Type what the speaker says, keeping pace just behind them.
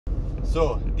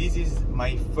So this is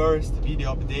my first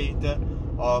video update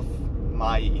of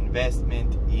my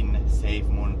investment in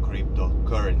SAFEMOON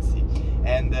cryptocurrency,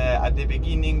 and at the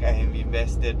beginning I have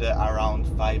invested around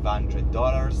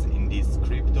 $500 in this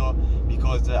crypto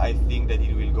because I think that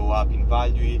it will go up in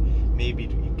value. Maybe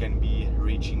it can be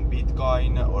reaching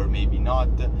Bitcoin or maybe not,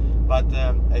 but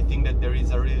I think that there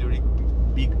is a really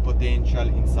big potential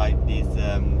inside this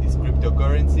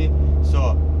cryptocurrency.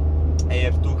 So I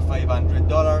have took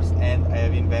 $500 and I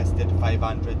have invested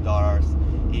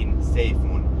 $500 in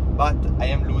SAFEMOON, but I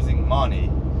am losing money.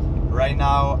 Right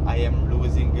now I am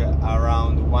losing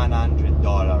around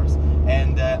 $100,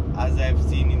 and as I've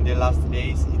seen in the last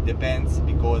days, it depends,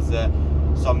 because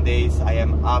some days I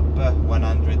am up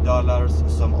 $100,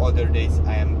 some other days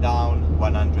I am down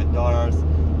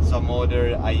 $100, some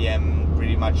other I am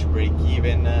pretty much break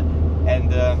even,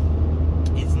 and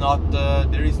it's not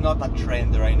there is not a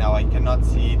trend right now. I cannot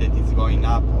see that it's going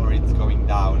up or it's going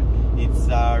down. It's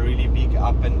really big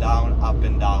up and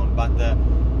down, but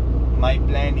my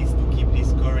plan is to keep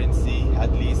this currency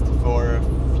at least for a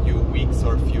few weeks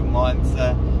or few months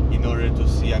in order to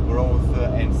see a growth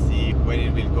and see when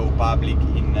it will go public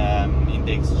in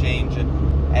the exchange,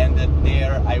 and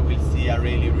there I will see a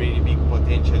really big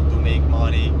potential to make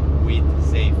money with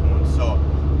SAFEMOON. So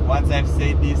once I've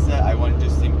said this, I want to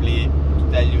simply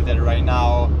tell you that right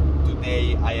now,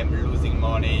 today, I am losing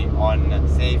money on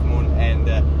SAFEMOON, and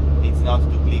it's not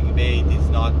to clickbait, it's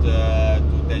not to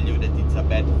tell you that it's a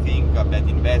bad thing, a bad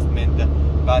investment,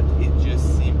 but it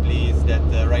just simply is that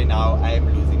right now I am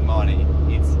losing money.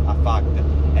 It's a fact.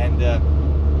 And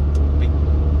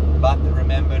but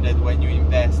remember that when you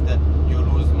invest, you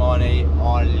lose money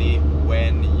only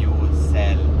when you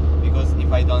sell, because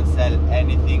if I don't sell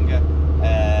anything,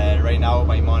 right now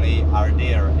my money are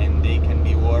there and they can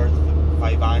be worth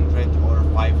 500 or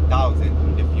 5,000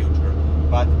 in the future.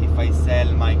 But if I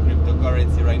sell my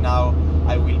cryptocurrency right now,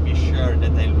 I will be sure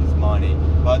that I lose money.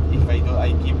 But if I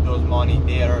keep those money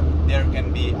there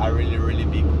can be a really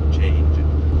big change.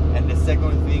 And the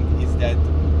second thing is that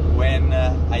when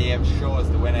I have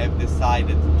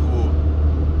decided to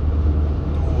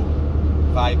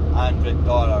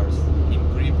 $500 in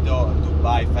crypto, to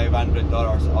buy $500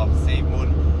 of SAFEMOON,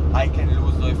 I can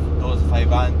lose those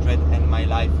 500 and my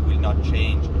life will not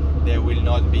change. There will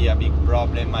not be a big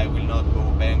problem. I will not go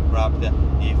bankrupt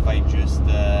if I just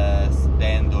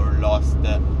spend or lost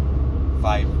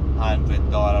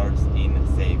 $500 in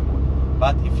SAFEMOON.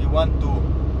 But if you want to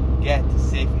get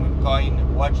SAFEMOON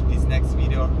coin, watch this next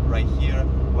video right here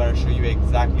where I show you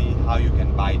exactly how you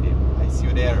can buy them. I see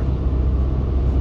you there.